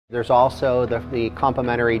There's also the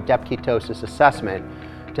complementary Depketosis assessment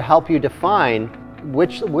to help you define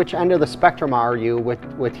which end of the spectrum are you with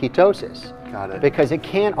ketosis. Got it. Because it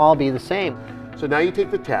can't all be the same. So now you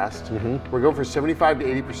take the test. We're going for 75 to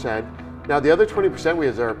 80%. Now the other 20% we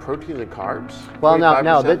have are protein and carbs. Well,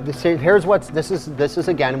 no. Here's this is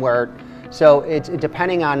again where, so it's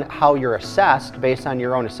depending on how you're assessed based on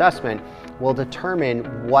your own assessment will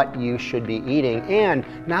determine what you should be eating, and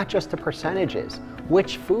not just the percentages.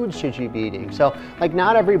 Which foods should you be eating? So like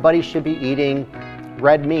not everybody should be eating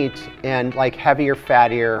red meat and like heavier,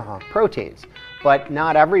 fattier proteins, but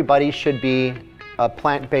not everybody should be a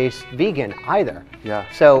plant-based vegan either. Yeah.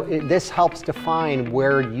 So this helps define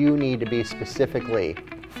where you need to be specifically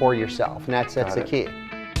for yourself, and that's the key.